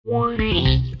Hi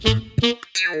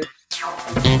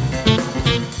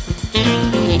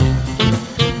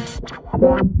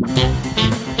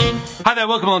there,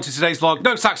 welcome along to today's vlog.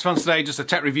 No saxophones today, just a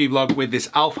tech review vlog with this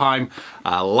Alfheim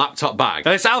laptop bag.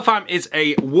 Now, this Alfheim is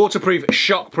a waterproof,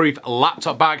 shockproof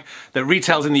laptop bag that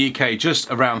retails in the UK just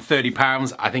around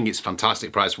 £30. I think it's a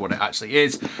fantastic price for what it actually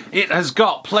is. It has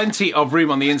got plenty of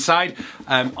room on the inside.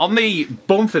 On the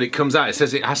bump that it comes out, it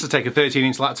says it has to take a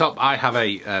 13-inch laptop. I have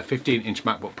a 15-inch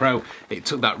MacBook Pro. It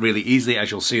took that really easily,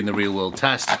 as you'll see in the real world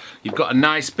test. You've got a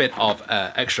nice bit of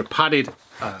extra padded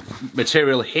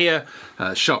material here,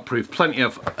 shockproof, plenty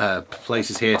of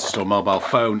places here to store mobile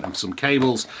phone and some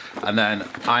cables, and then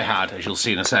I had, as you'll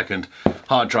see in a second,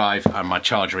 hard drive and my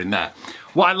charger in there.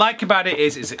 What I like about it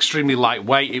is it's extremely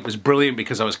lightweight. It was brilliant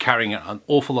because I was carrying an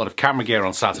awful lot of camera gear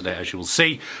on Saturday, as you will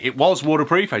see. It was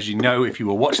waterproof, as you know if you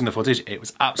were watching the footage. It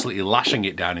was absolutely lashing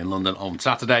it down in London on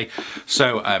Saturday,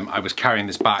 so I was carrying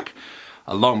this back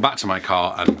along back to my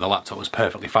car and the laptop was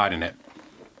perfectly fine in it.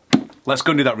 Let's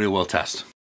go and do that real world test.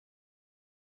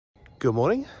 Good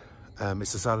morning,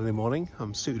 it's a Saturday morning,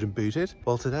 I'm suited and booted.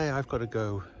 Well, today I've got to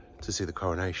go to see the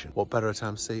coronation. What better a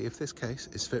time to see if this case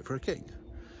is fit for a king?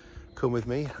 Come with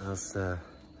me as I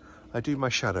do my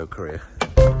shadow career.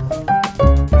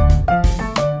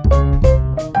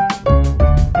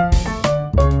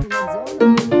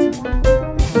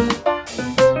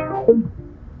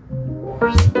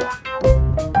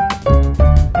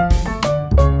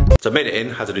 So I made it in,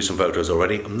 had to do some photos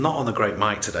already. I'm not on the great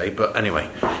mic today, but anyway,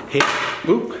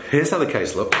 here's how the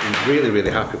case looks. I'm really, really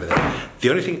happy with it.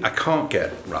 The only thing I can't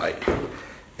get right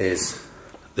is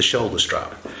the shoulder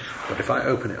strap. But if I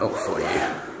open it up for you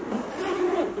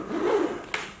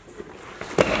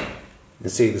can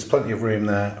see there's plenty of room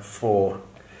there for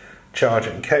charger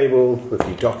and cable with a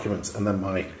few documents, and then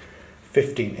my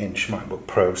 15-inch MacBook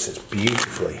Pro sits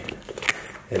beautifully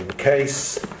in the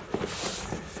case.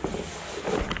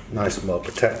 Nice and well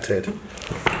protected,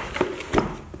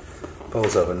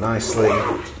 folds over nicely.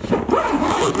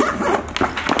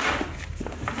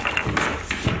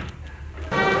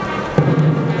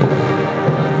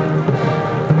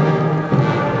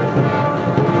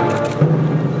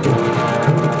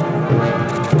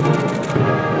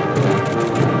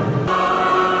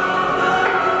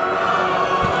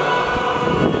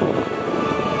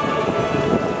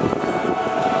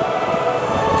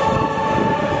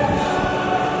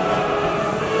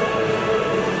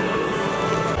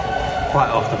 Quite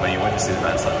often when you're witnessing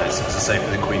events like this, as I say for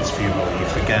the Queen's funeral, you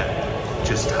forget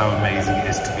just how amazing it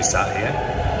is to be sat here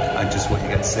and just what you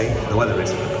get to see. The weather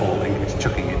is appalling, it's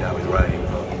chucking it down with rain,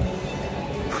 but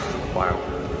wow.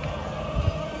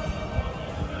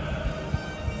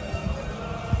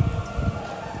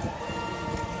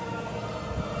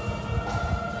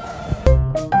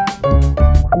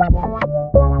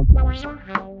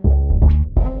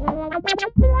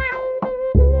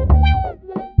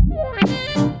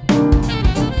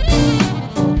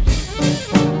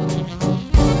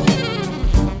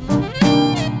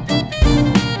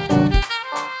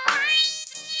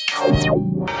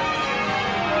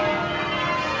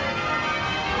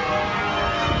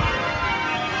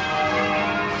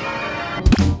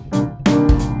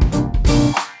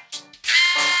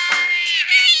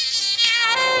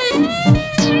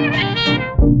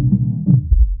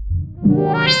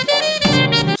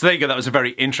 So there you go, that was a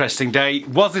very interesting day.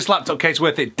 Was this laptop case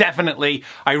worth it? Definitely.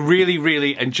 I really,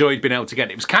 really enjoyed being able to get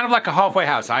it. It was kind of like a halfway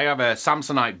house. I have a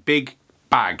Samsonite big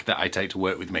bag that I take to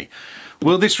work with me.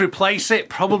 Will this replace it?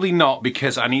 Probably not,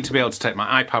 because I need to be able to take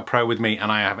my iPad Pro with me,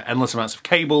 and I have endless amounts of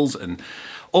cables and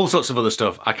all sorts of other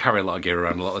stuff. I carry a lot of gear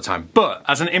around a lot of the time. But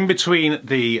as an in-between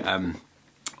the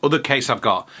other case I've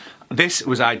got, this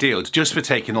was ideal just for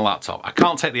taking the laptop. I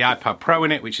can't take the iPad Pro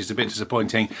in it, which is a bit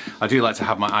disappointing. I do like to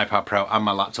have my iPad Pro and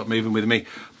my laptop moving with me,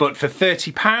 but for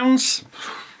 £30,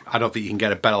 I don't think you can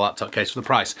get a better laptop case for the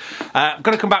price. I'm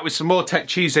going to come back with some more Tech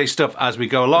Tuesday stuff as we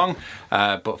go along,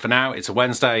 but for now it's a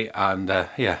Wednesday, and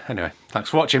yeah, anyway, thanks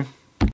for watching.